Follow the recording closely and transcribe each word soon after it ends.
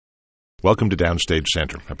Welcome to Downstage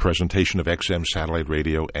Center, a presentation of XM Satellite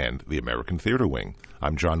Radio and the American Theater Wing.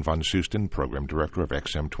 I'm John von Soosten, Program Director of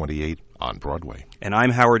XM 28 on Broadway. And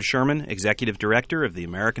I'm Howard Sherman, Executive Director of the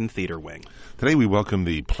American Theater Wing. Today we welcome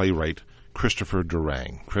the playwright Christopher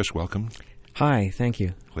Durang. Chris, welcome. Hi, thank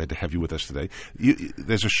you. Glad to have you with us today.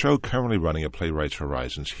 There's a show currently running at Playwrights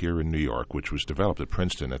Horizons here in New York, which was developed at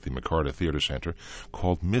Princeton at the McCarter Theater Center,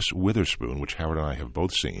 called Miss Witherspoon, which Howard and I have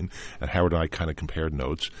both seen. And Howard and I kind of compared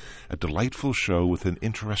notes. A delightful show with an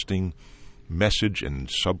interesting message and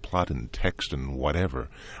subplot and text and whatever.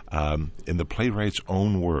 In the playwright's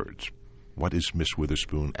own words, what is Miss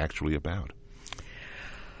Witherspoon actually about?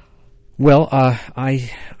 Well,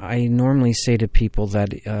 I normally say to people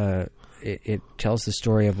that it tells the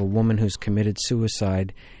story of a woman who's committed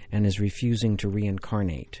suicide and is refusing to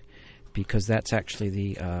reincarnate, because that's actually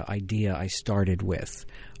the idea I started with.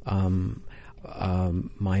 My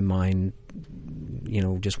mind,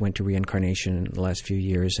 just went to reincarnation in the last few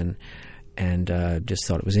years and just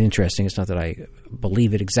thought it was interesting. It's not that I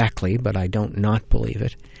believe it exactly, but I don't not believe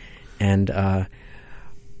it. And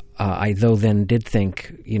I, though, then did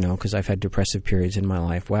think, because I've had depressive periods in my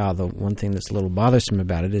life, wow, the one thing that's a little bothersome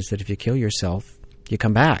about it is that if you kill yourself, you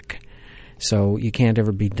come back. So you can't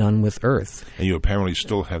ever be done with Earth. And you apparently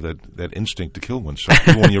still have that instinct to kill oneself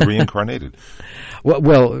even when you're reincarnated.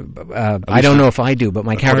 Well, I don't know if I do, but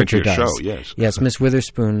my character does. Show, yes. Yes, Miss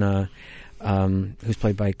Witherspoon, who's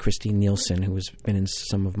played by Christine Nielsen, who has been in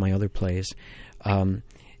some of my other plays.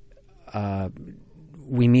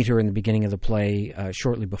 We meet her in the beginning of the play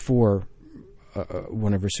shortly before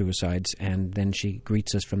one of her suicides, and then she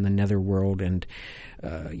greets us from the netherworld and,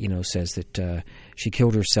 says that she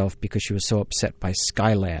killed herself because she was so upset by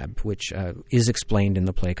Skylab, which is explained in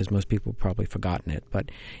the play because most people have probably forgotten it. But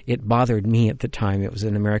it bothered me at the time. It was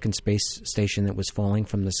an American space station that was falling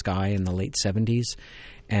from the sky in the late 70s,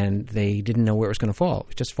 and they didn't know where it was going to fall. It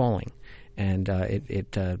was just falling. And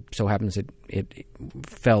it so happens it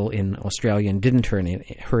fell in Australia and didn't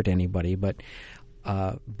hurt anybody, but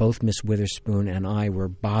both Miss Witherspoon and I were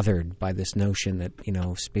bothered by this notion that,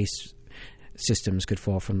 space systems could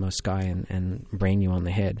fall from the sky and brain you on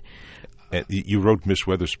the head. You wrote Miss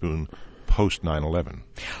Witherspoon post 9/11.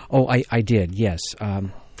 Oh, I did, yes.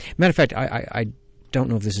 Matter of fact, I don't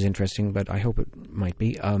know if this is interesting, but I hope it might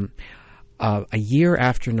be. A year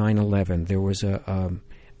after 9/11, there was a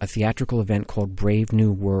theatrical event called Brave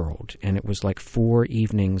New World, and it was like 4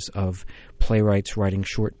 evenings of playwrights writing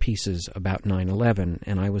short pieces about 9/11,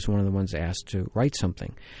 and I was one of the ones asked to write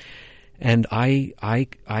something. And I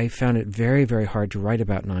found it very, very hard to write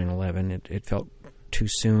about 9/11. It felt too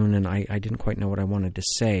soon, and I didn't quite know what I wanted to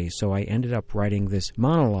say, so I ended up writing this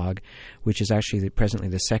monologue, which is actually presently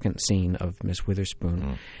the second scene of Miss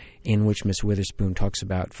Witherspoon, in which Miss Witherspoon talks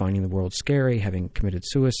about finding the world scary, having committed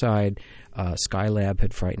suicide. Skylab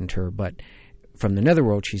had frightened her, but from the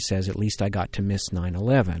netherworld, she says, at least I got to miss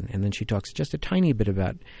 9/11. And then she talks just a tiny bit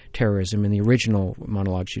about terrorism. In the original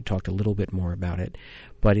monologue, she talked a little bit more about it.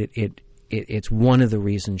 But it's one of the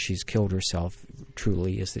reasons she's killed herself,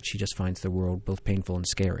 truly, is that she just finds the world both painful and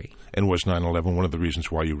scary. And was 9/11 one of the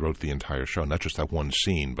reasons why you wrote the entire show, not just that one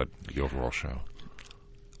scene, but the overall show?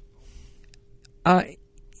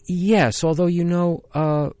 Yes, although,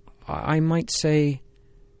 I might say,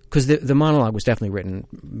 because the monologue was definitely written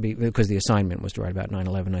because the assignment was to write about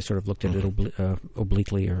 9/11. I sort of looked at it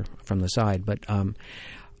obliquely or from the side. But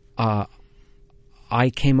I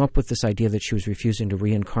came up with this idea that she was refusing to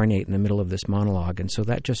reincarnate in the middle of this monologue, and so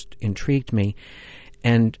that just intrigued me.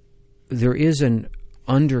 And there is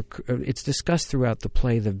it's discussed throughout the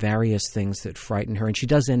play, the various things that frighten her, and she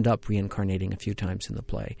does end up reincarnating a few times in the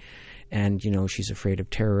play. And, she's afraid of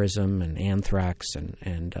terrorism and anthrax,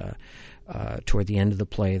 and toward the end of the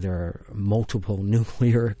play, there are multiple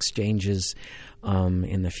nuclear exchanges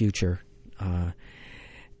in the future.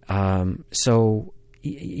 So,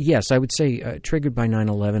 yes, I would say triggered by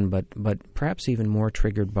 9/11, but perhaps even more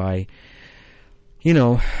triggered by,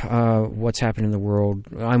 what's happened in the world.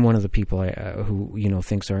 I'm one of the people who,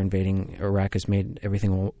 thinks our invading Iraq has made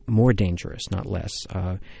everything more dangerous, not less,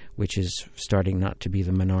 which is starting not to be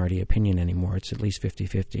the minority opinion anymore. It's at least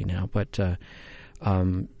 50-50 now. But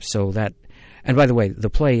so that, and by the way,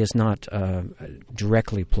 the play is not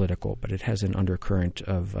directly political, but it has an undercurrent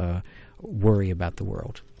of worry about the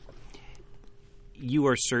world. You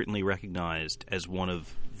are certainly recognized as one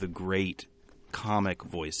of the great comic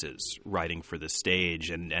voices writing for the stage,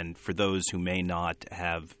 and for those who may not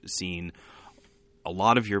have seen a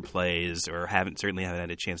lot of your plays or haven't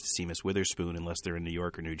had a chance to see Miss Witherspoon unless they're in New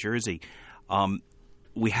York or New Jersey,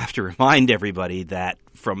 we have to remind everybody that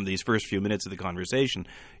from these first few minutes of the conversation,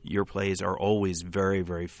 your plays are always very,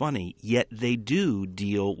 very funny, yet they do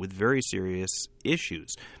deal with very serious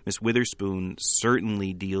issues. Miss Witherspoon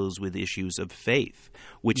certainly deals with issues of faith,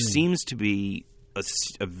 which seems to be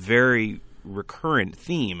a very recurrent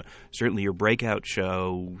theme. Certainly your breakout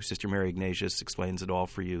show, Sister Mary Ignatius Explains It All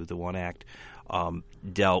for You, the one act,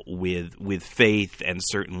 dealt with faith and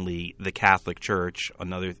certainly the Catholic Church,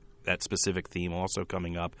 that specific theme also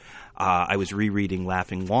coming up. I was rereading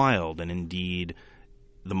Laughing Wild, and indeed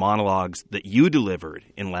the monologues that you delivered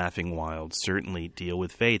in Laughing Wild certainly deal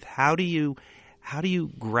with faith. How do you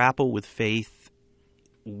grapple with faith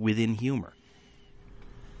within humor?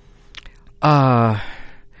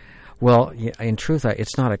 Well, in truth,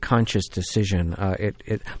 it's not a conscious decision.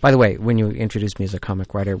 By the way, when you introduce me as a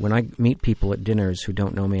comic writer, when I meet people at dinners who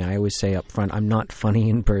don't know me, I always say up front, I'm not funny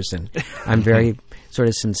in person. I'm very sort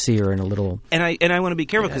of sincere and a little And I want to be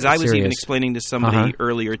careful, because I was even explaining to somebody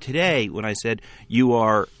earlier today when I said, you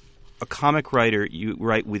are a comic writer, you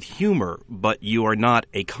write with humor, but you are not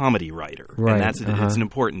a comedy writer. Right. And that's it's an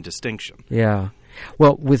important distinction. Yeah.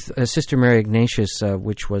 Well, with Sister Mary Ignatius,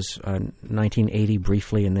 which was 1980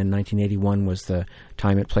 briefly, and then 1981 was the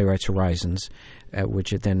time at Playwrights Horizons,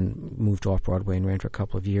 which it then moved off Broadway and ran for a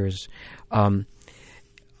couple of years. It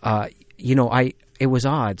was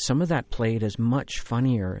odd. Some of that played as much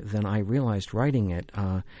funnier than I realized writing it.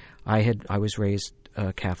 I was raised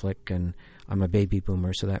Catholic, and I'm a baby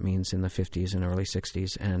boomer, so that means in the 50s and early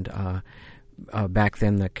 60s, and back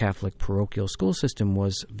then the Catholic parochial school system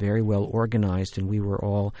was very well organized, and we were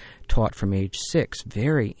all taught from age 6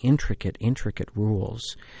 very intricate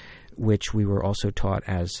rules, which we were also taught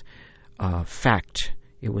as fact.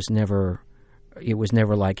 It was never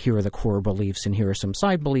like, here are the core beliefs and here are some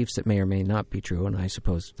side beliefs that may or may not be true, and I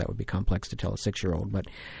suppose that would be complex to tell a 6-year-old. But,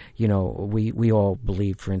 we all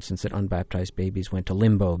believed, for instance, that unbaptized babies went to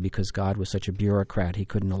limbo because God was such a bureaucrat he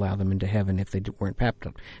couldn't allow them into heaven if they weren't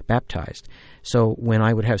baptized. So when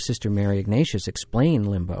I would have Sister Mary Ignatius explain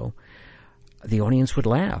limbo, the audience would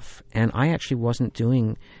laugh, and I actually wasn't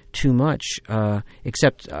doing too much,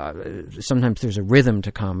 except sometimes there's a rhythm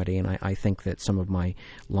to comedy, and I think that some of my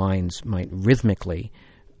lines might rhythmically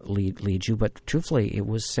lead you, but truthfully it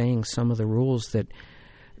was saying some of the rules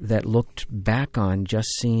that looked back on just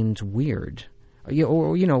seemed weird. We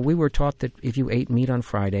were taught that if you ate meat on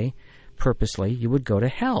Friday purposely, you would go to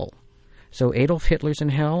hell. So Adolf Hitler's in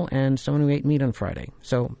hell, and someone who ate meat on Friday.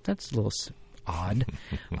 So that's a little odd.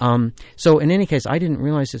 So in any case, I didn't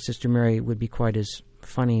realize that Sister Mary would be quite as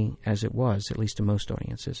funny as it was, at least to most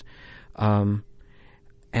audiences.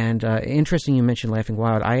 Interesting you mentioned Laughing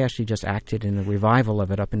Wild. I actually just acted in a revival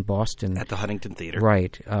of it up in Boston. At the Huntington Theater.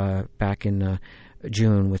 Right, back in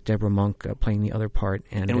June with Deborah Monk playing the other part.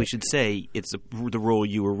 And we should say it's the role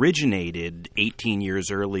you originated 18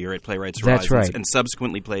 years earlier at Playwrights Horizons. That's right. And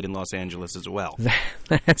subsequently played in Los Angeles as well.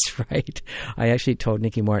 That's right. I actually told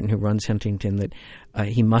Nicky Martin, who runs Huntington, that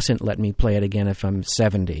he mustn't let me play it again if I'm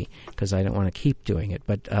 70, because I don't want to keep doing it.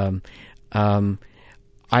 But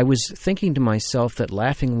I was thinking to myself that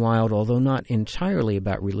Laughing Wild, although not entirely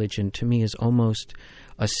about religion, to me is almost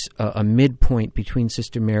a midpoint between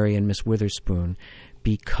Sister Mary and Miss Witherspoon,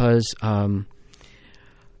 because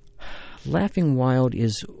Laughing Wild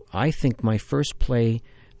is, I think, my first play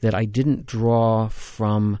that I didn't draw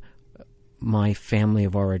from my family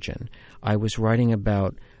of origin. I was writing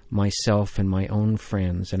about myself and my own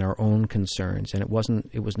friends and our own concerns, and it was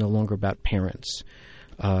no longer about parents.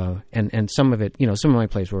 And some of it, some of my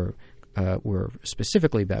plays were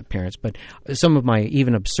specifically about parents, but some of my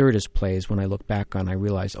even absurdist plays, when I look back on, I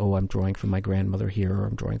realize, I'm drawing from my grandmother here, or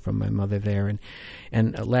I'm drawing from my mother there,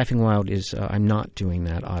 and Laughing Wild is, I'm not doing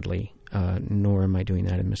that, oddly, nor am I doing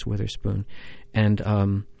that in Miss Witherspoon, and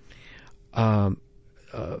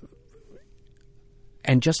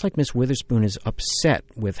just like Miss Witherspoon is upset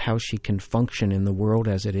with how she can function in the world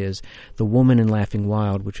as it is, the woman in Laughing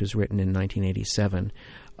Wild, which was written in 1987,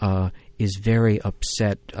 is very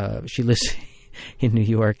upset. She lives in New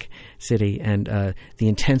York City, and the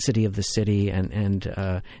intensity of the city, and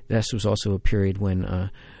this was also a period when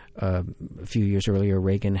a few years earlier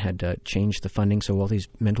Reagan had changed the funding, so all these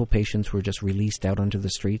mental patients were just released out onto the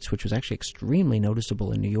streets, which was actually extremely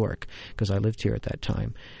noticeable in New York, because I lived here at that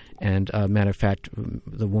time. And matter of fact,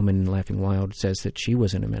 the woman in Laughing Wild says that she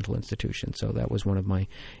was in a mental institution, so that was one of my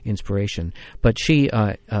inspiration. But she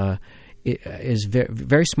is very,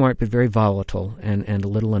 very smart but very volatile and a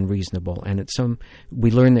little unreasonable. And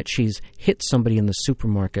we learn that she's hit somebody in the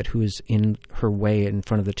supermarket who is in her way in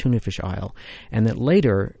front of the tuna fish aisle, and that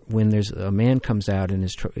later when there's a man comes out and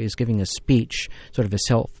is giving a speech, sort of a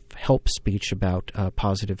self-help speech about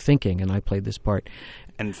positive thinking, and I played this part.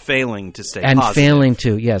 And failing to stay and positive. Failing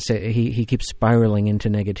to, yes. He keeps spiraling into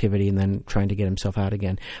negativity and then trying to get himself out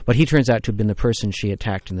again. But he turns out to have been the person she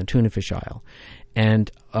attacked in the tuna fish aisle.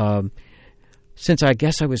 And since I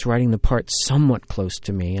guess I was writing the part somewhat close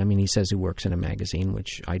to me, I mean, he says he works in a magazine,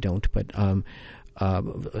 which I don't, but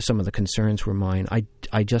some of the concerns were mine.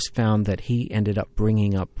 I just found that he ended up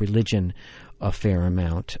bringing up religion a fair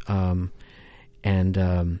amount,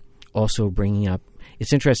 and also bringing up.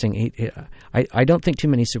 It's interesting. I don't think too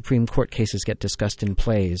many Supreme Court cases get discussed in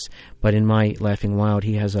plays, but in my Laughing Wild,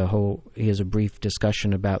 he has a brief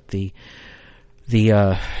discussion about the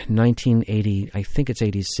 1980, I think it's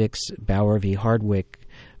 86, Bauer v. Hardwick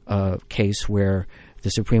case where the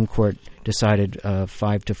Supreme Court decided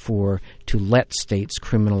 5-4 to let states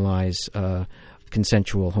criminalize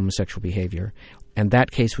consensual homosexual behavior, and that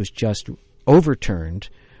case was just overturned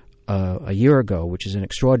a year ago, which is an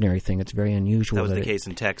extraordinary thing. It's very unusual. That was the case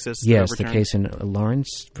in Texas? Yes, the case in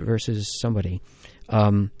Lawrence versus somebody.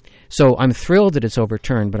 So I'm thrilled that it's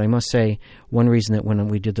overturned, but I must say one reason that when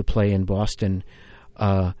we did the play in Boston,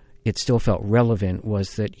 it still felt relevant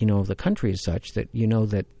was that, the country is such that,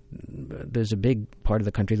 that there's a big part of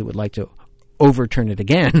the country that would like to overturn it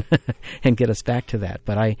again and get us back to that.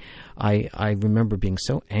 But I remember being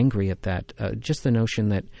so angry at that, just the notion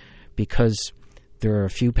that because there are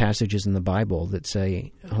a few passages in the Bible that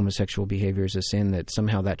say homosexual behavior is a sin, that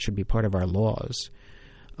somehow that should be part of our laws.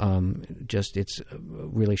 It's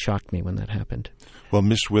really shocked me when that happened. Well,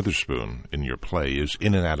 Miss Witherspoon in your play is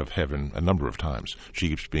in and out of heaven a number of times. She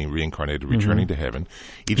keeps being reincarnated, returning to heaven.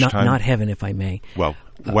 Not heaven, if I may. Well,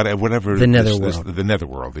 whatever the netherworld, the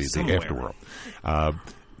netherworld, the afterworld.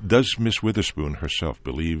 Does Miss Witherspoon herself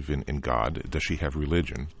believe in God? Does she have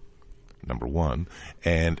religion? Number one.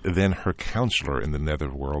 And then her counselor in the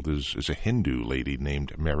netherworld is a Hindu lady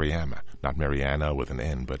named Mariama. Not Mariana with an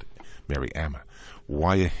N, but Mariama.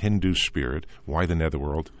 Why a Hindu spirit? Why the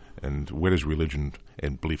netherworld? And where does religion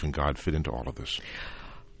and belief in God fit into all of this?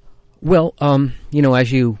 Well,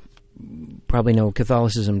 as you probably know,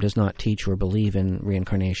 Catholicism does not teach or believe in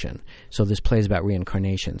reincarnation. So this play is about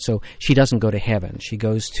reincarnation. So she doesn't go to heaven. She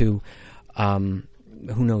goes to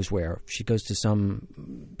who knows where. She goes to some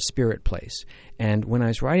spirit place. And when I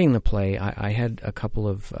was writing the play, I had a couple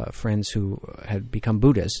of friends who had become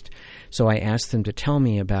Buddhist. So I asked them to tell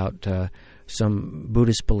me about some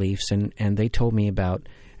Buddhist beliefs, and they told me about,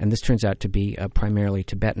 and this turns out to be primarily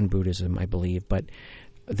Tibetan Buddhism, I believe, but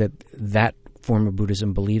that form of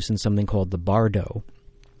Buddhism believes in something called the bardo,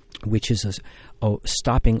 which is a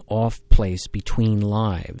stopping off place between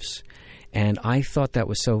lives. And I thought that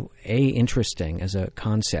was so, interesting as a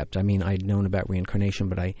concept. I mean, I'd known about reincarnation,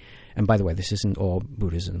 but and by the way, this isn't all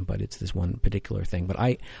Buddhism, but it's this one particular thing. But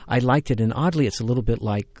I liked it, and oddly, it's a little bit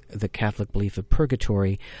like the Catholic belief of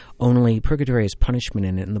purgatory, only purgatory has punishment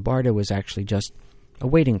in it, and the bardo was actually just a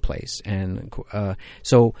waiting place. And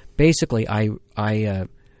so basically, I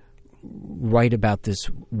write about this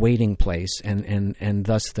waiting place, and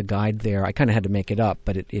thus the guide there. I kind of had to make it up,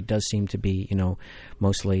 but it does seem to be,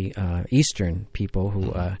 mostly Eastern people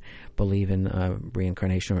who believe in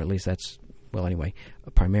reincarnation, or at least that's, well, anyway,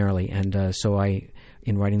 primarily. And so I,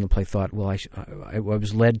 in writing the play, thought, well, I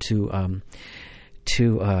was led to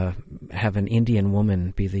have an Indian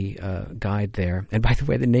woman be the guide there. And by the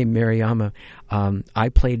way, the name Mariama, I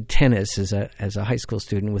played tennis as a high school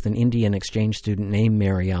student with an Indian exchange student named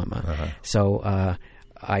Mariama. Uh-huh. So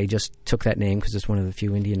I just took that name because it's one of the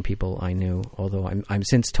few Indian people I knew, although I'm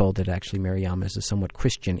since told that actually Mariama is a somewhat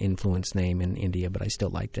Christian influenced name in India, but I still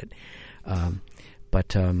liked it.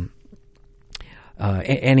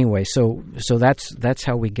 Anyway, so that's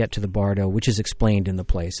how we get to the bardo, which is explained in the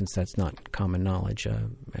play, since that's not common knowledge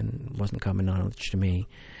and wasn't common knowledge to me.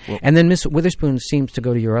 Well, and then Miss Witherspoon seems to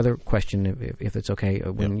go to your other question, if it's okay,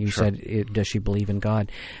 when you sure. said, does she believe in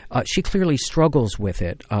God? She clearly struggles with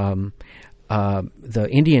it. The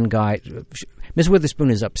Indian guy, Miss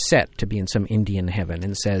Witherspoon is upset to be in some Indian heaven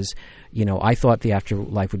and says, I thought the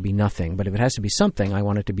afterlife would be nothing, but if it has to be something, I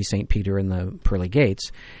want it to be St. Peter and the pearly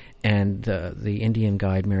gates. And the Indian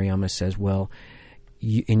guide, Mariama, says, well,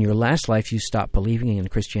 in your last life you stopped believing in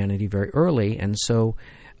Christianity very early, and so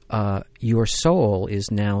your soul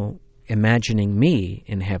is now imagining me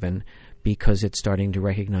in heaven because it's starting to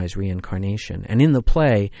recognize reincarnation. And in the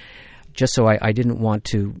play, just so I didn't want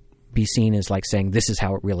to be seen as like saying this is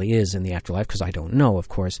how it really is in the afterlife, because I don't know, of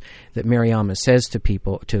course, that Mariama says to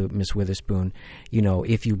people, to Miss Witherspoon,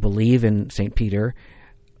 if you believe in St. Peter,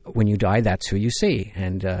 when you die, that's who you see.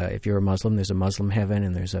 And if you're a Muslim, there's a Muslim heaven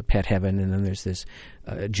and there's a pet heaven. And then there's this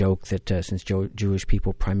joke that since Jewish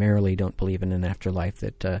people primarily don't believe in an afterlife,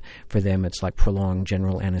 that for them it's like prolonged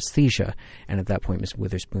general anesthesia. And at that point, Miss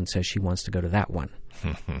Witherspoon says she wants to go to that one.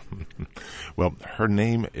 Well, her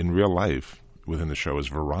name in real life within the show is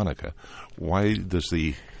Veronica. Why does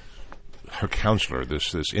her counselor,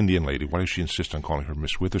 this Indian lady, why does she insist on calling her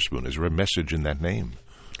Miss Witherspoon? Is there a message in that name?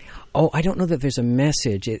 Oh, I don't know that there's a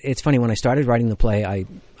message. It's funny, when I started writing the play,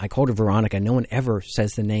 I called her Veronica. No one ever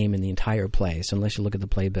says the name in the entire play, so unless you look at the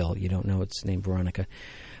playbill, you don't know it's named Veronica.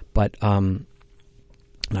 But and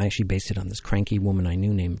I actually based it on this cranky woman I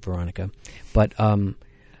knew named Veronica. But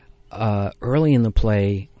early in the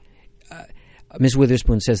play, Ms.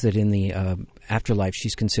 Witherspoon says that in the afterlife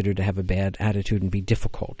she's considered to have a bad attitude and be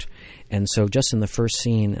difficult. And so just in the first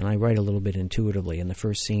scene, and I write a little bit intuitively, in the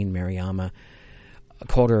first scene, Mariama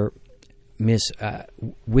called her Miss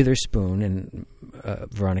Witherspoon, and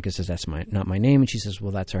Veronica says, that's not my name. And she says,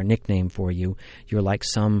 well, that's our nickname for you. You're like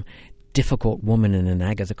some difficult woman in an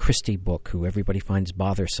Agatha Christie book who everybody finds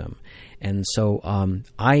bothersome. And so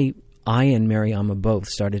I and Mariama both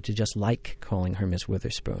started to just like calling her Miss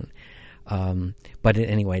Witherspoon. But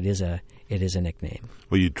anyway, it is a nickname.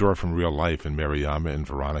 Well, you draw from real life in Mariama and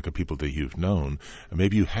Veronica, people that you've known.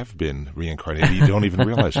 Maybe you have been reincarnated. You don't even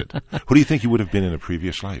realize it. Who do you think you would have been in a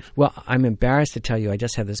previous life? Well, I'm embarrassed to tell you, I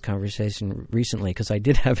just had this conversation recently because I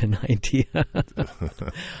did have an idea.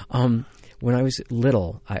 When I was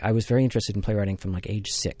little, I was very interested in playwriting from like age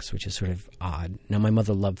 6, which is sort of odd. Now, my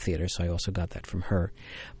mother loved theater, so I also got that from her.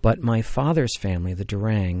 But my father's family, the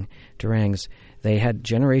Durangs, they had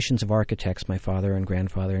generations of architects. My father and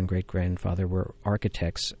grandfather and great-grandfather were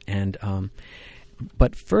architects. And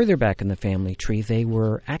but further back in the family tree, they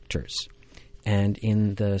were actors. And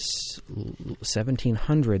in the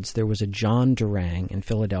 1700s, there was a John Durang in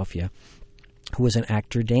Philadelphia who was an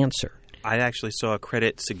actor-dancer. I actually saw a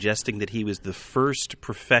credit suggesting that he was the first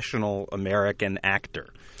professional American actor.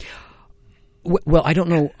 Well, I don't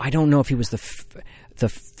know if he was the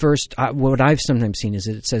first. What I've sometimes seen is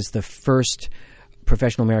it says the first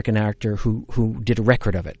professional American actor who did a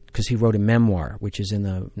record of it, because he wrote a memoir, which is in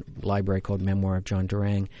the library called Memoir of John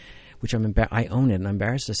Durang, which I own it, and I'm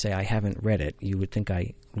embarrassed to say I haven't read it. You would think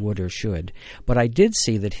I would or should. But I did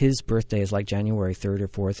see that his birthday is like January 3rd or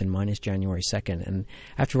 4th, and mine is January 2nd. And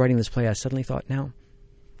after writing this play, I suddenly thought, now,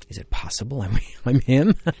 is it possible I'm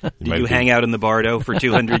him? Did you hang out in the Bardo for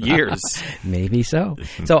 200 years? Maybe so.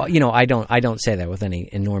 So, I don't say that with any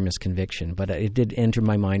enormous conviction, but it did enter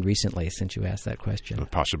my mind recently since you asked that question. A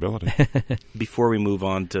possibility. Before we move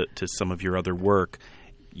on to some of your other work,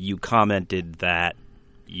 you commented that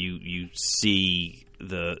you see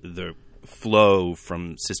the flow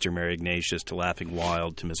from Sister Mary Ignatius to Laughing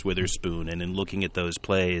Wild to Miss Witherspoon, and in looking at those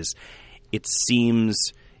plays, it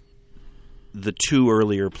seems the two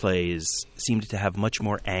earlier plays seemed to have much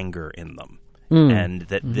more anger in them, and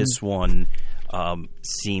that this one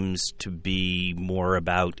seems to be more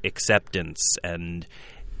about acceptance. And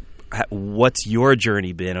what's your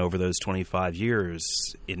journey been over those 25 years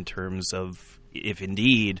in terms of, if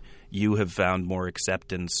indeed you have found more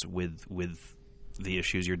acceptance with the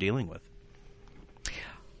issues you're dealing with?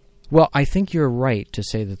 Well, I think you're right to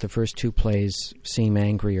say that the first two plays seem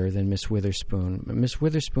angrier than Miss Witherspoon. Miss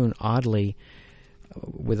Witherspoon, oddly,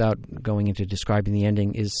 without going into describing the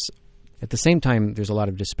ending, is at the same time there's a lot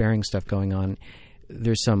of despairing stuff going on.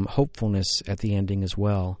 There's some hopefulness at the ending as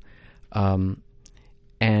well.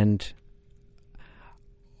 And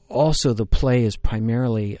also the play is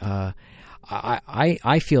primarily...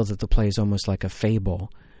 I feel that the play is almost like a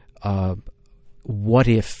fable. What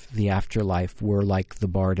if the afterlife were like the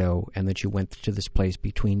Bardo, and that you went to this place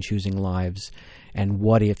between choosing lives, and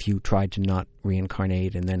what if you tried to not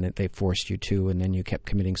reincarnate, and then they forced you to, and then you kept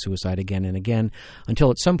committing suicide again and again, until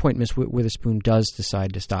at some point Miss Witherspoon does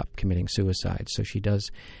decide to stop committing suicide, so she does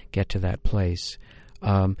get to that place.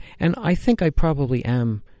 And I think I probably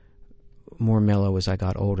am more mellow as I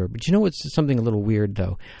got older. But you know what's something a little weird,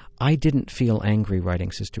 though? I didn't feel angry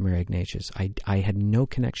writing Sister Mary Ignatius. I had no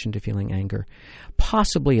connection to feeling anger.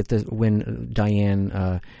 Possibly when Diane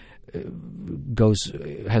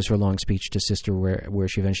has her long speech to Sister where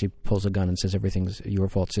she eventually pulls a gun and says, everything's your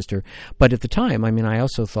fault, Sister. But at the time, I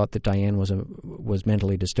also thought that Diane was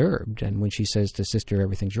mentally disturbed. And when she says to Sister,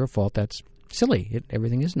 everything's your fault, that's silly.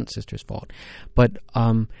 Everything isn't Sister's fault. But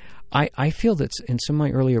I feel that in some of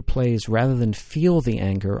my earlier plays, rather than feel the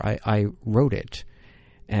anger, I wrote it.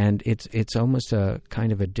 And it's almost a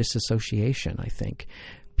kind of a disassociation, I think,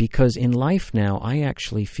 because in life now I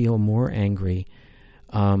actually feel more angry.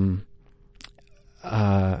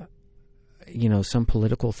 Some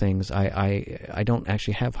political things. I don't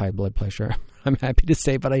actually have high blood pressure. I'm happy to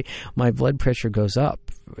say, but my blood pressure goes up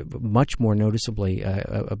much more noticeably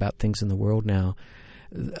about things in the world now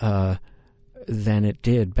than it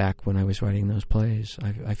did back when I was writing those plays.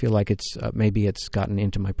 I feel like it's maybe it's gotten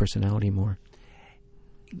into my personality more.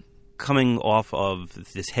 Coming off of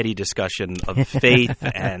this heady discussion of faith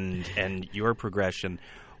and your progression,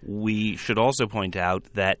 we should also point out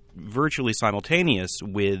that virtually simultaneous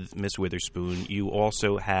with Miss Witherspoon, you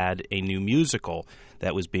also had a new musical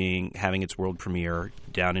that was having its world premiere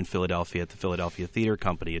down in Philadelphia at the Philadelphia Theater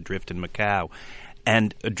Company, Adrift in Macao.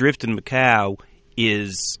 And Adrift in Macao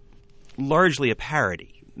is largely a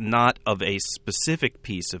parody, not of a specific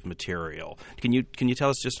piece of material. Can you tell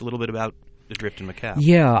us just a little bit about Adrift in Macao?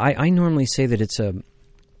 Yeah, I normally say that it's a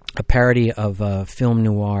parody of film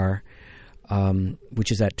noir,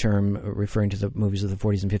 which is that term referring to the movies of the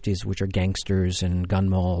 40s and 50s, which are gangsters and gun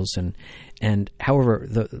malls. And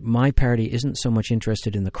however, my parody isn't so much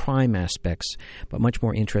interested in the crime aspects, but much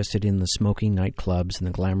more interested in the smoking nightclubs and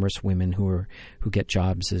the glamorous women who get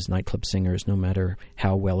jobs as nightclub singers, no matter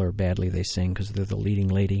how well or badly they sing, because they're the leading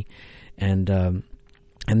lady. And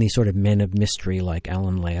these sort of men of mystery like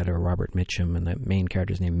Alan Ladd or Robert Mitchum, and the main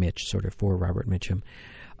character's named Mitch, sort of for Robert Mitchum.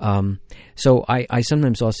 So I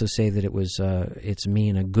sometimes also say that it's me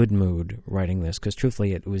in a good mood writing this, because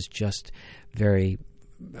truthfully it was just very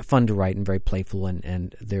fun to write and very playful,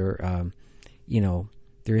 and there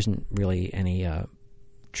isn't really any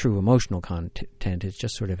true emotional content. It's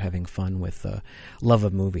just sort of having fun with love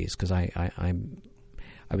of movies, because I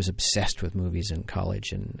was obsessed with movies in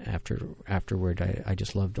college, and afterward I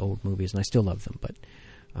just loved old movies, and I still love them. But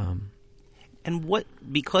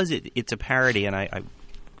because it's a parody, and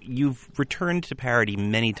you've returned to parody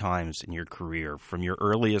many times in your career, from your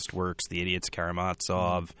earliest works, The Idiots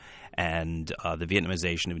Karamazov, and The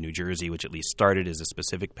Vietnamization of New Jersey, which at least started as a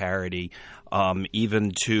specific parody,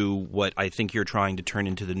 even to what I think you're trying to turn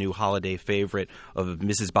into the new holiday favorite of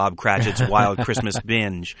Mrs. Bob Cratchit's Wild Christmas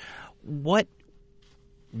Binge. What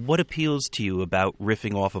appeals to you about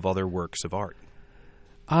riffing off of other works of art?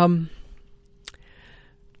 One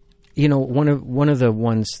of the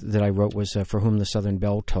ones that I wrote was For Whom the Southern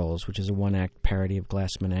Belle Tolls, which is a one-act parody of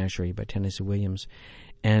Glass Menagerie by Tennessee Williams.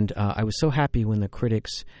 And I was so happy when the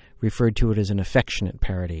critics referred to it as an affectionate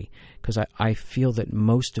parody, because I feel that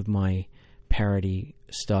most of my parody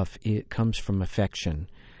stuff, it comes from affection.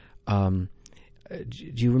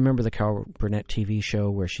 Do you remember the Carol Burnett TV show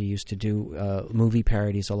where she used to do movie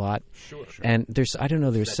parodies a lot? Sure. And there's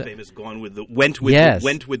that famous "Gone with the Went with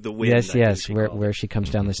the Wind." Yes, where she comes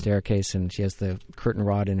down the staircase and she has the curtain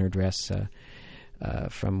rod in her dress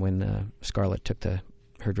from when Scarlett took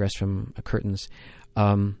her dress from curtains.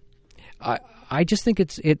 I just think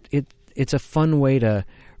it's a fun way to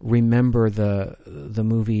remember the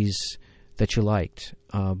movies that you liked,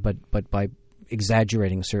 but by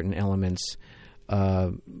exaggerating certain elements.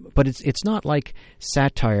 But it's not like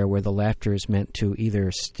satire where the laughter is meant to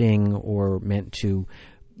either sting or meant to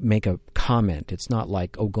make a comment. It's not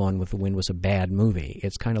like, Gone with the Wind was a bad movie.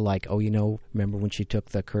 It's kind of like, remember when she took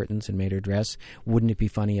the curtains and made her dress? Wouldn't it be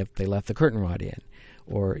funny if they left the curtain rod in?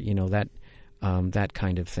 Or, that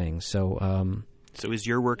kind of thing. So is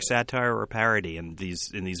your work satire or parody in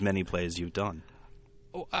these many plays you've done?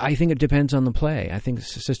 I think it depends on the play. I think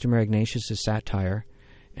Sister Mary Ignatius is satire.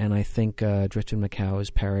 And I think Adrift in Macao is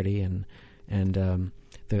parody, and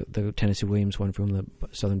the Tennessee Williams one from the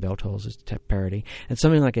Southern Belle Tolls is parody. And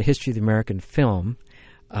something like A History of the American Film,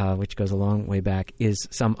 which goes a long way back, is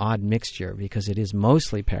some odd mixture, because it is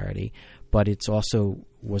mostly parody, but it's also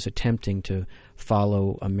was attempting to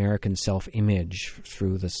follow American self-image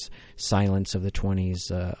through the silence of the 20s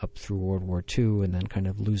up through World War II, and then kind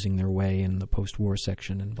of losing their way in the post-war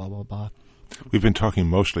section and blah, blah, blah. We've been talking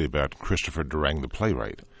mostly about Christopher Durang, the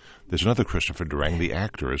playwright. There's another Christopher Durang, the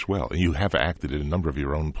actor, as well. And you have acted in a number of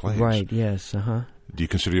your own plays. Right, yes, uh-huh. Do you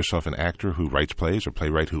consider yourself an actor who writes plays, or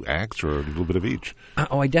playwright who acts, or a little bit of each?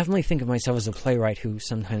 I definitely think of myself as a playwright who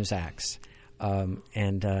sometimes acts.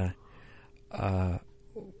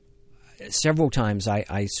 Several times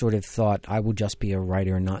I sort of thought I would just be a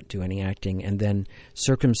writer and not do any acting, and then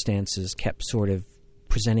circumstances kept sort of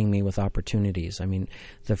presenting me with opportunities. I mean,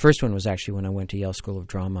 the first one was actually when I went to Yale School of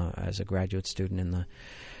Drama as a graduate student in the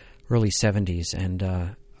early 70s, and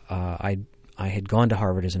I had gone to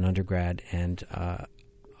Harvard as an undergrad, and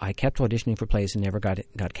I kept auditioning for plays and never got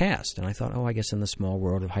cast. And I thought, I guess in the small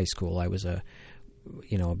world of high school I was a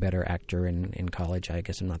a better actor in college. I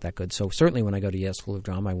guess I'm not that good. So certainly when I go to Yale School of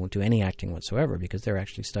Drama, I won't do any acting whatsoever because they're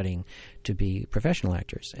actually studying to be professional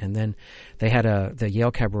actors. And then they had the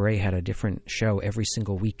Yale Cabaret had a different show every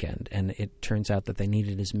single weekend, and it turns out that they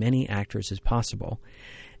needed as many actors as possible.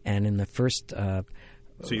 And in the first...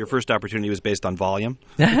 So your first opportunity was based on volume?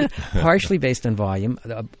 Partially based on volume,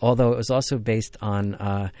 although it was also based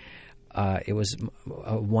on... it was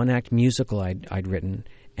a one-act musical I'd written,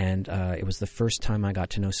 and it was the first time I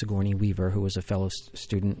got to know Sigourney Weaver, who was a fellow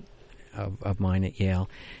student of mine at Yale,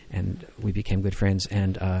 and we became good friends.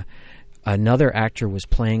 And another actor was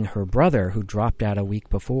playing her brother, who dropped out a week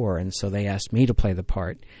before, and so they asked me to play the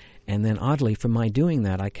part. And then, oddly, from my doing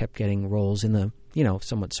that, I kept getting roles in the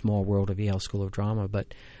somewhat small world of Yale School of Drama.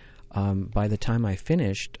 But by the time I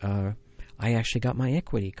finished, I actually got my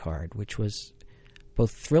equity card, which was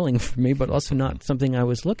both thrilling for me, but also not something I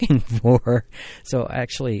was looking for. So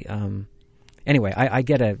actually, anyway,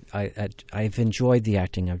 I've enjoyed the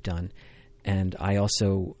acting I've done, and I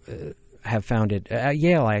also have found it at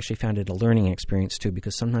Yale. I actually found it a learning experience too,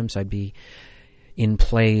 because sometimes I'd be in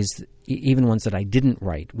plays, even ones that I didn't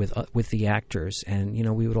write, with the actors, and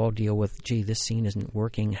we would all deal with, gee, this scene isn't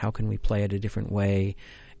working. How can we play it a different way?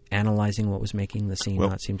 Analyzing what was making the scene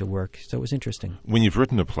not seem to work. So it was interesting. When you've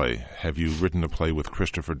written a play, have you written a play with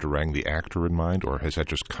Christopher Durang, the actor, in mind, or has that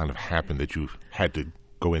just kind of happened that you had to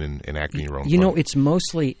go in and act in your own play? It's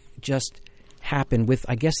mostly just happened with,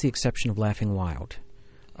 I guess, the exception of Laughing Wild.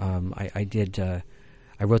 I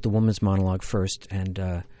wrote the woman's monologue first,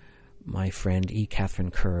 and my friend E.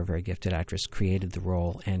 Catherine Kerr, a very gifted actress, created the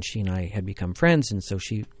role, and she and I had become friends, and so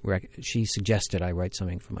she suggested I write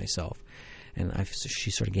something for myself. And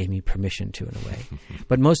she sort of gave me permission to, in a way.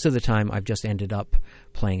 But most of the time, I've just ended up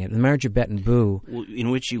playing it. In The Marriage of Bet and Boo... Well, in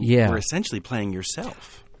which you were essentially playing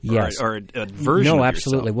yourself. Yes. Or a version of No,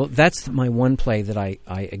 absolutely. yourself. Well, that's my one play that I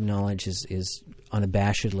acknowledge is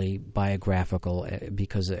unabashedly biographical,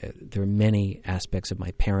 because there are many aspects of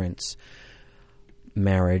my parents'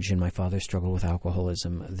 marriage and my father's struggle with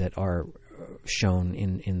alcoholism that are shown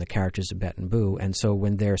in the characters of Bet and Boo. And so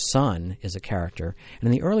when their son is a character, and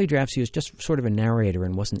in the early drafts he was just sort of a narrator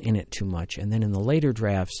and wasn't in it too much, and then in the later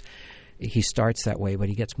drafts he starts that way, but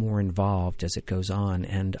he gets more involved as it goes on.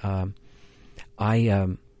 And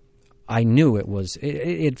I knew it was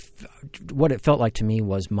what it felt like to me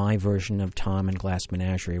was my version of Tom and Glass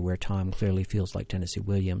Menagerie, where Tom clearly feels like Tennessee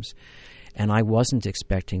Williams, and I wasn't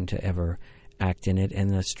expecting to ever act in it. And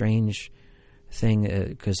the strange thing,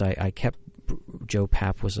 because I kept Joe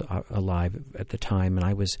Papp was alive at the time, and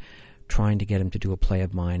I was trying to get him to do a play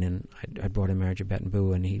of mine, and I brought him Marriage of Bet and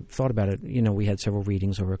Boo, and he thought about it. We had several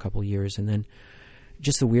readings over a couple of years, and then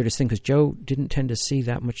just the weirdest thing, because Joe didn't tend to see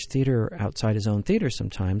that much theater outside his own theater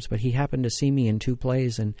sometimes, but he happened to see me in 2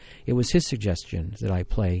 plays, and it was his suggestion that I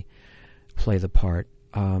play the part,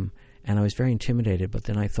 and I was very intimidated. But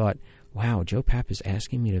then I thought, wow, Joe Papp is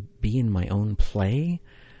asking me to be in my own play?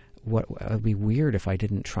 It would be weird if I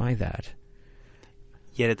didn't try that.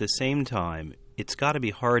 Yet at the same time, it's got to be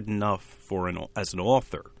hard enough as an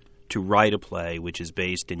author to write a play which is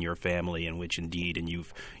based in your family, and which indeed, and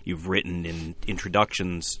you've written in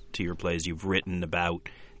introductions to your plays, you've written about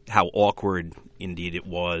how awkward indeed it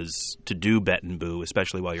was to do Bet and Boo,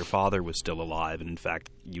 especially while your father was still alive, and in fact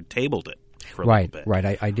you tabled it for a little bit.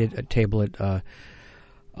 Right. I did table it.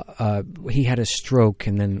 He had a stroke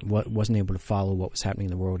and then wasn't able to follow what was happening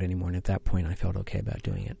in the world anymore, and at that point I felt okay about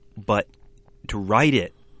doing it. But to write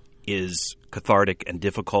it is cathartic and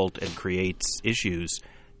difficult and creates issues.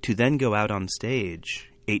 To then go out on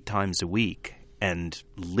stage 8 times a week and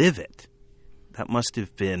live it, that must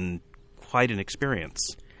have been quite an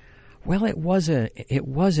experience. Well, it was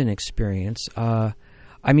an experience. I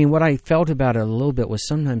mean, what I felt about it a little bit was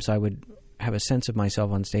sometimes I would have a sense of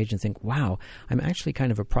myself on stage and think, wow, I'm actually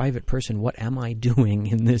kind of a private person. What am I doing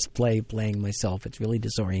in this play playing myself? It's really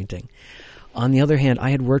disorienting. On the other hand, I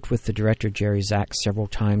had worked with the director, Jerry Zaks, several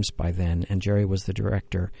times by then, and Jerry was the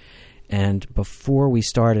director. And before we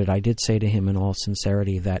started, I did say to him in all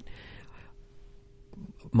sincerity that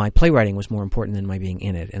my playwriting was more important than my being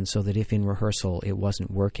in it, and so that if in rehearsal it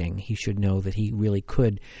wasn't working, he should know that he really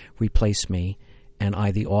could replace me, and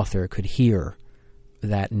I, the author, could hear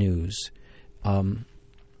that news. And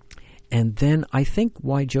then I think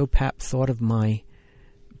why Joe Papp thought of my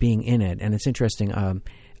being in it, and it's interesting,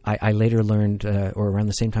 I later learned, or around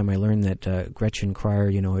the same time I learned that Gretchen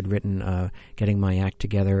Cryer, had written Getting My Act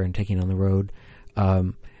Together and Taking on the Road.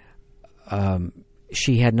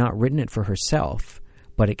 She had not written it for herself,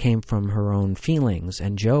 but it came from her own feelings,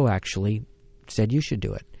 and Joe actually said, you should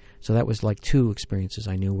do it. So that was like 2 experiences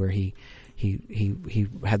I knew where he he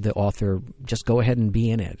had the author just go ahead and be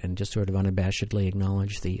in it and just sort of unabashedly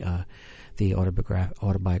acknowledge the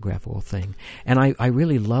autobiographical thing. And I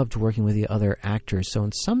really loved working with the other actors. So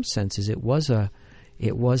in some senses, it was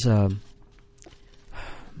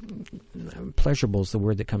pleasurable is the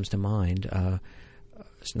word that comes to mind.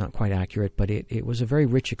 It's not quite accurate, but it was a very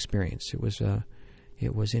rich experience. It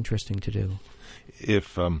was interesting to do.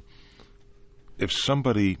 If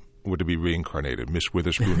somebody were to be reincarnated, Miss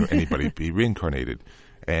Witherspoon or anybody be reincarnated,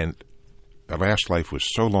 and the last life was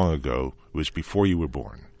so long ago, it was before you were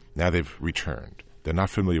born. Now they've returned. They're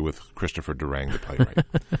not familiar with Christopher Durang, the playwright.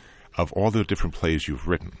 Of all the different plays you've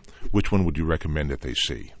written, which one would you recommend that they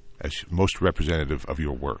see as most representative of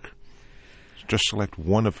your work? Just select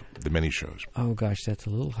one of the many shows. Oh, gosh, that's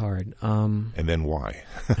a little hard. And then why?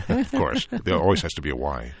 Of course. There always has to be a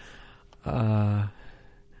why.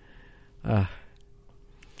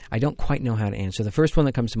 I don't quite know how to answer. The first one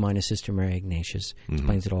that comes to mind is Sister Mary Ignatius,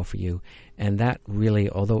 Explains It All for You. And that really,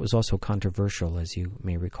 although it was also controversial, as you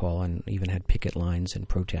may recall, and even had picket lines and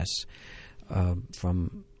protests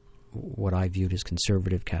from what I viewed as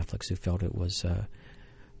conservative Catholics who felt it was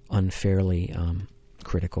unfairly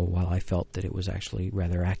critical, while I felt that it was actually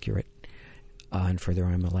rather accurate. And further,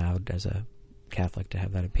 I'm allowed as a Catholic to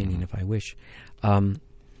have that opinion if I wish.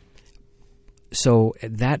 So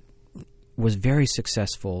that was very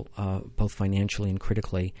successful, both financially and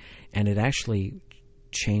critically, and it actually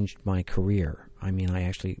changed my career. I mean, I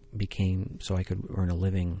actually became so I could earn a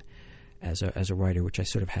living as a writer, which I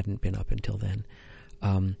sort of hadn't been up until then.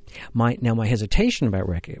 My hesitation about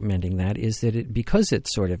recommending that is that because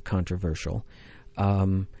it's sort of controversial,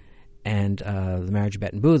 and the Marriage of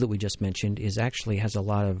Bette and Boo that we just mentioned has a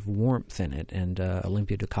lot of warmth in it, and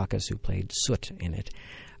Olympia Dukakis, who played Soot in it,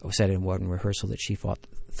 said in one rehearsal that she thought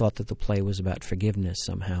that the play was about forgiveness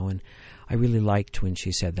somehow, and I really liked when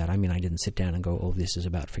she said that. I mean, I didn't sit down and go, "Oh, this is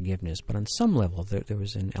about forgiveness," but on some level, there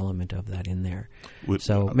was an element of that in there.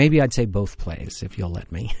 So maybe I'd say both plays, if you'll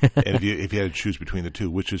let me. And if you had to choose between the two,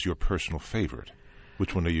 which is your personal favorite?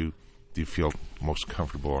 Which one do you feel most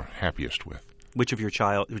comfortable or happiest with? Which of your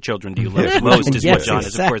children do you love most is what John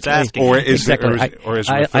is, of course, asking. Or is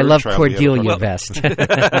I love Cordelia best.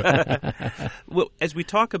 Well, as we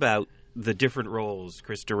talk about the different roles,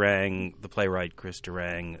 Chris Durang, the playwright, Chris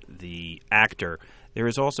Durang, the actor, there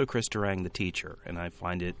is also Chris Durang, the teacher, and I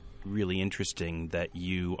find it really interesting that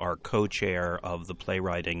you are co-chair of the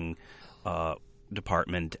playwriting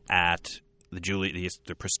department at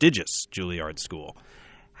the prestigious Juilliard School.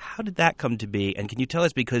 How did that come to be? And can you tell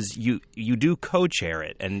us, because you do co-chair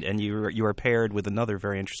it, and you are paired with another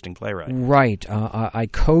very interesting playwright. Right. I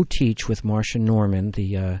co-teach with Marcia Norman,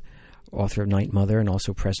 the author of Night Mother, and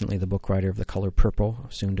also presently the book writer of The Color Purple,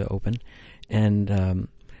 soon to open. And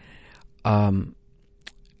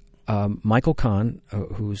Michael Kahn,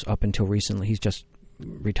 who's up until recently, he's just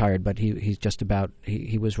retired, but he's just about,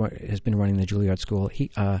 has been running the Juilliard School.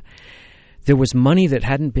 There was money that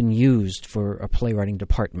hadn't been used for a playwriting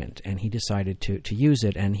department, and he decided to use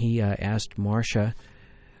it, and he asked Marcia.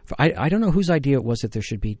 I don't know whose idea it was that there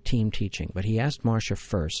should be team teaching, but he asked Marcia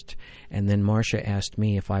first, and then Marcia asked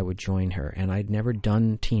me if I would join her, and I'd never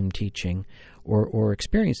done team teaching or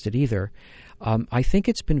experienced it either. I think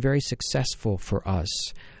it's been very successful for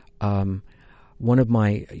us. One of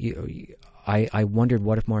my... I wondered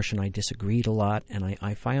what if Marcia and I disagreed a lot, and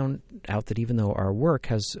I found out that even though our work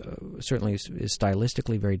has certainly is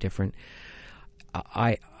stylistically very different,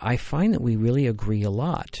 I find that we really agree a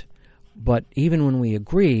lot. But even when we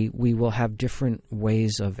agree, we will have different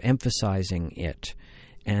ways of emphasizing it.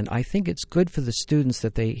 And I think it's good for the students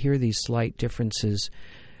that they hear these slight differences.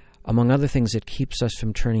 Among other things, it keeps us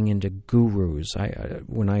from turning into gurus.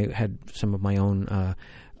 When I had some of my own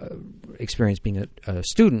experience being a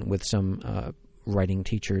student with some writing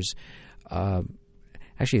teachers.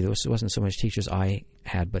 Actually, there wasn't so much teachers I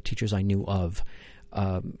had, but teachers I knew of,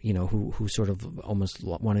 who sort of almost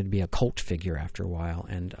wanted to be a cult figure after a while.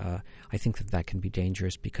 And I think that can be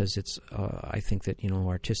dangerous because I think that,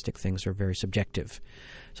 artistic things are very subjective.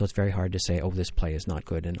 So it's very hard to say, oh, this play is not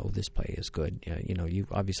good, and oh, this play is good. You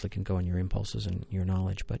obviously can go on your impulses and your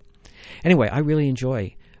knowledge. But anyway, I really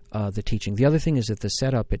enjoy the teaching. The other thing is that the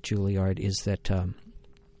setup at Juilliard is that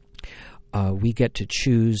we get to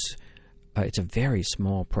choose. It's a very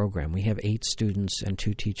small program. We have 8 students and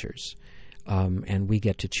 2 teachers, and we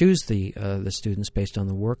get to choose the students based on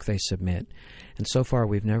the work they submit. And so far,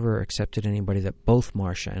 we've never accepted anybody that both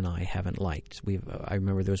Marcia and I haven't liked. I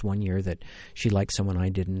remember there was one year that she liked someone I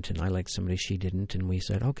didn't, and I liked somebody she didn't, and we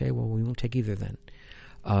said, okay, well, we won't take either then.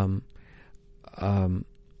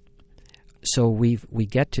 So we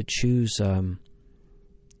get to choose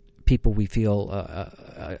people we feel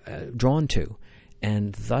drawn to.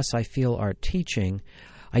 And thus I feel our teaching,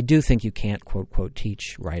 I do think you can't, quote, quote,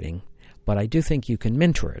 teach writing, but I do think you can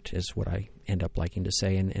mentor it, is what I end up liking to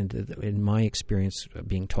say. And in my experience,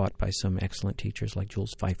 being taught by some excellent teachers like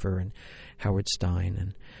Jules Feiffer and Howard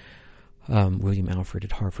Stein and William Alfred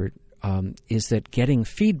at Harvard, is that getting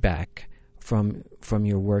feedback from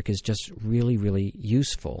your work is just really, really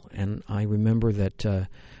useful. And I remember that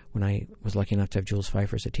when I was lucky enough to have Jules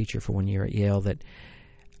Feiffer as a teacher for 1 year at Yale, that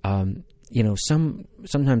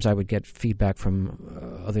sometimes I would get feedback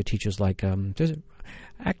from other teachers like,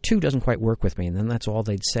 Act 2 doesn't quite work with me, and then that's all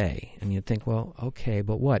they'd say. And you'd think, well, okay,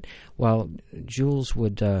 but what? Well, Jules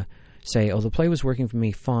would say, the play was working for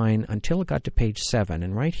me fine until it got to page 7,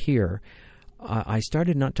 and right here, I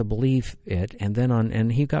started not to believe it, and then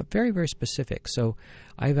and he got very, very specific. So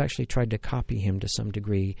I've actually tried to copy him to some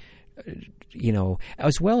degree,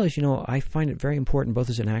 as well as, I find it very important, both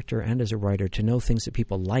as an actor and as a writer, to know things that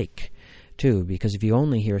people like, too, because if you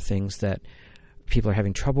only hear things that people are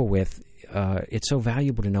having trouble with, it's so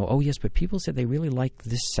valuable to know, oh, yes, but people said they really like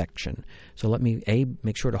this section. So let me, A,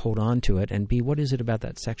 make sure to hold on to it, and B, what is it about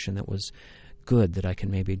that section that was good that I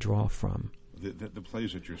can maybe draw from? The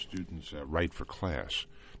plays that your students write for class,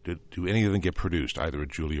 do any of them get produced either at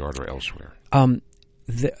Juilliard or elsewhere?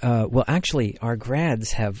 Well, actually, our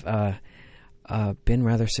grads have been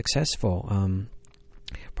rather successful.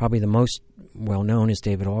 Probably the most well-known is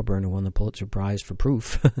David Auburn, who won the Pulitzer Prize for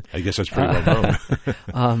Proof. I guess that's pretty well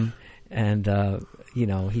known. And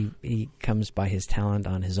he comes by his talent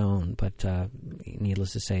on his own. But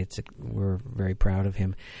needless to say, we're very proud of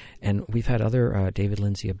him. And we've had other, David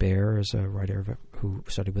Lindsay Abaire is a writer who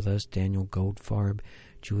studied with us, Daniel Goldfarb,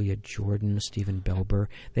 Julia Jordan, Stephen Belber.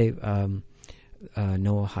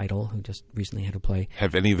 Noah Heidel, who just recently had a play.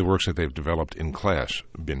 Have any of the works that they've developed in class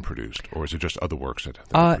been produced, or is it just other works that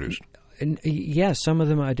they've produced? Yes, some of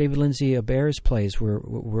them. David Lindsay Abaire's plays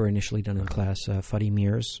were initially done in class. Fuddy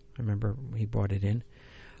Mears, I remember he brought it in.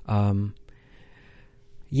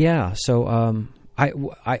 So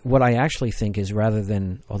what I actually think is, rather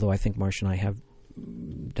than, although I think Marcia and I have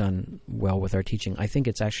done well with our teaching, I think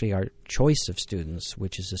it's actually our choice of students,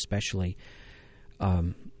 which is especially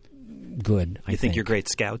good. I think you're great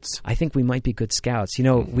scouts? I think we might be good scouts.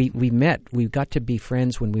 We got to be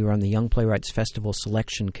friends when we were on the Young Playwrights Festival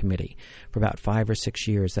Selection Committee for about 5 or 6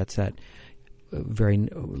 years. That's that very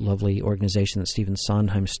lovely organization that Stephen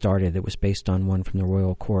Sondheim started. It was based on one from the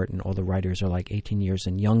Royal Court, and all the writers are like 18 years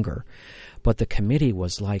and younger. But the committee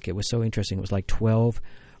was it was so interesting. It was like 12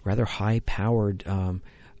 rather high-powered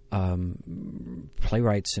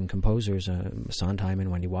playwrights and composers, Sondheim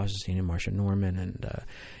and Wendy Wasserstein and Marcia Norman and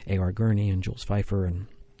A.R. Gurney and Jules Feiffer,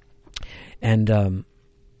 and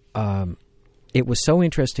it was so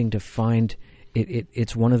interesting to find.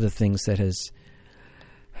 It's one of the things that has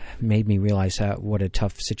made me realize what a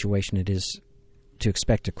tough situation it is to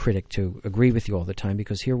expect a critic to agree with you all the time,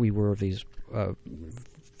 because here we were, these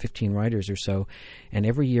 15 writers or so, and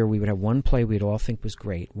every year we would have one play we'd all think was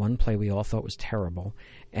great, one play we all thought was terrible,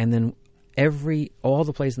 and then all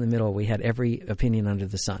the plays in the middle, we had every opinion under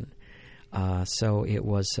the sun. So it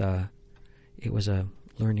was a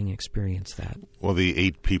learning experience. That well, the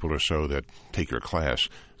 8 people or so that take your class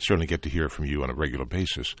certainly get to hear from you on a regular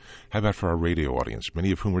basis. How about for our radio audience,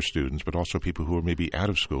 many of whom are students, but also people who are maybe out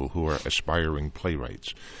of school who are aspiring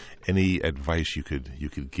playwrights? Any advice you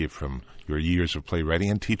could give from your years of playwriting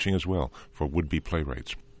and teaching as well for would-be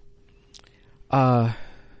playwrights?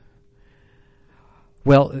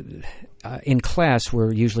 In class,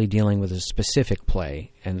 we're usually dealing with a specific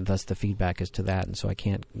play, and thus the feedback is to that, and so I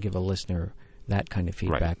can't give a listener that kind of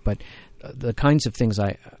feedback. Right. But the kinds of things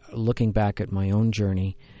looking back at my own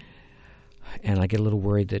journey, and I get a little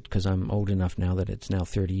worried that because I'm old enough now that it's now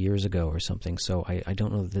 30 years ago or something, so I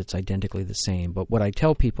don't know that it's identically the same. But what I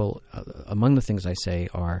tell people, among the things I say,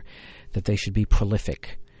 are that they should be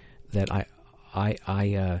prolific. That I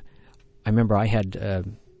remember I had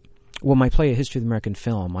my play, A History of the American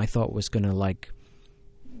Film, I thought was going to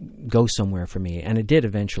go somewhere for me, and it did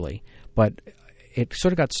eventually. But it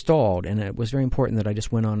sort of got stalled, and it was very important that I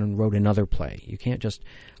just went on and wrote another play. You can't just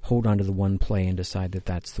hold on to the one play and decide that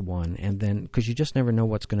that's the one, and then because you just never know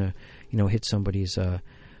what's going to, hit somebody's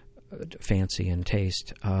fancy and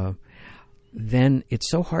taste. Then it's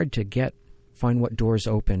so hard to find what doors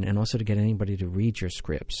open, and also to get anybody to read your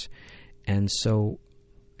scripts. And so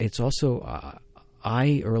it's also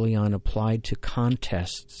I early on applied to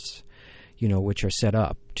contests, which are set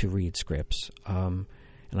up to read scripts, and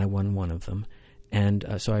I won one of them. And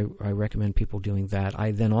so I recommend people doing that.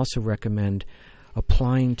 I then also recommend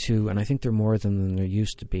applying to, and I think there are more than there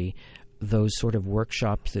used to be, those sort of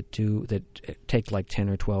workshops that take like 10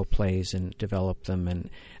 or 12 plays and develop them,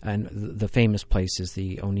 and the famous place is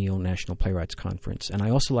the O'Neill National Playwrights Conference. And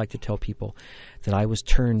I also like to tell people that I was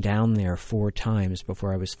turned down there 4 times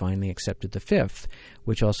before I was finally accepted the 5th,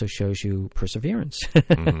 which also shows you perseverance.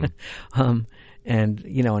 Mm-hmm. And,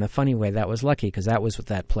 in a funny way, that was lucky, because that was with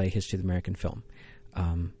that play, History of the American Film.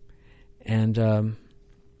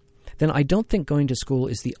 Then I don't think going to school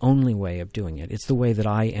is the only way of doing it. It's the way that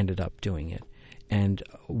I ended up doing it. And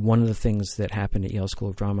one of the things that happened at Yale School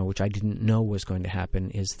of Drama, which I didn't know was going to happen,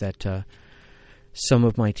 is that some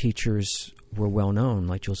of my teachers were well known,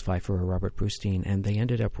 like Jules Feiffer or Robert Brustein, and they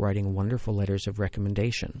ended up writing wonderful letters of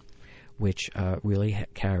recommendation, which really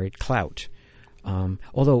carried clout.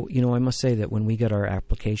 Although, I must say that when we get our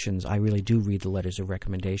applications, I really do read the letters of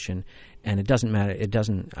recommendation, and it doesn't matter.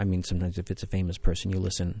 Sometimes if it's a famous person, you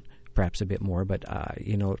listen perhaps a bit more, but,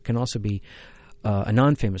 it can also be a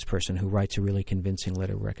non-famous person who writes a really convincing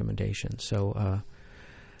letter of recommendation. So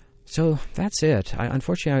that's it.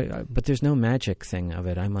 Unfortunately, but there's no magic thing of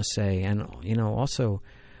it, I must say. And, also,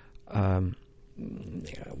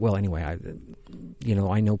 well, anyway,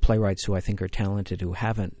 I know playwrights who I think are talented who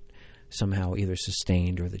haven't somehow either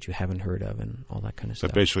sustained or that you haven't heard of, and all that kind of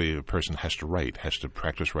stuff. But basically, a person has to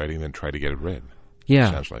practice writing, then try to get it read. Yeah.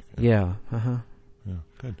 It sounds like. Yeah. Uh-huh. Yeah,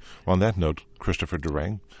 good. Well, on that note, Christopher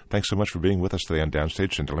Durang, thanks so much for being with us today on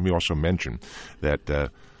Downstage Center. Let me also mention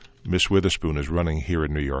that Miss Witherspoon is running here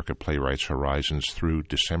in New York at Playwrights Horizons through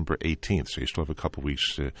December 18th, so you still have a couple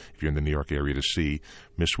weeks if you're in the New York area to see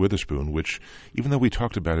Miss Witherspoon, which, even though we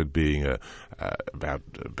talked about it being about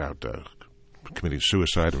committing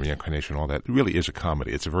suicide and reincarnation and all that, it really is a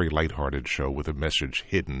comedy. It's a very lighthearted show with a message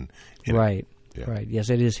hidden in it. Yeah. Right.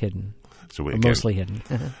 Yes, it is hidden. So mostly hidden.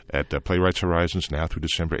 At Playwrights Horizons now through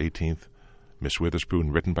December 18th, Miss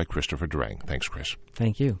Witherspoon, written by Christopher Durang. Thanks, Chris.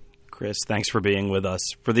 Thank you. Chris, thanks for being with us.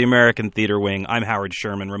 For the American Theater Wing, I'm Howard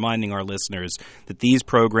Sherman, reminding our listeners that these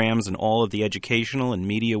programs and all of the educational and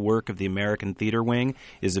media work of the American Theater Wing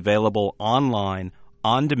is available online,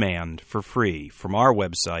 on demand, for free from our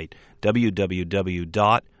website,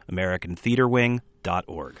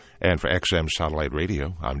 www.americantheaterwing.org. And for XM Satellite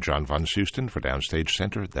Radio, I'm John Von Soosten for Downstage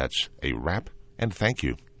Center. That's a wrap, and thank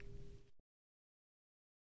you.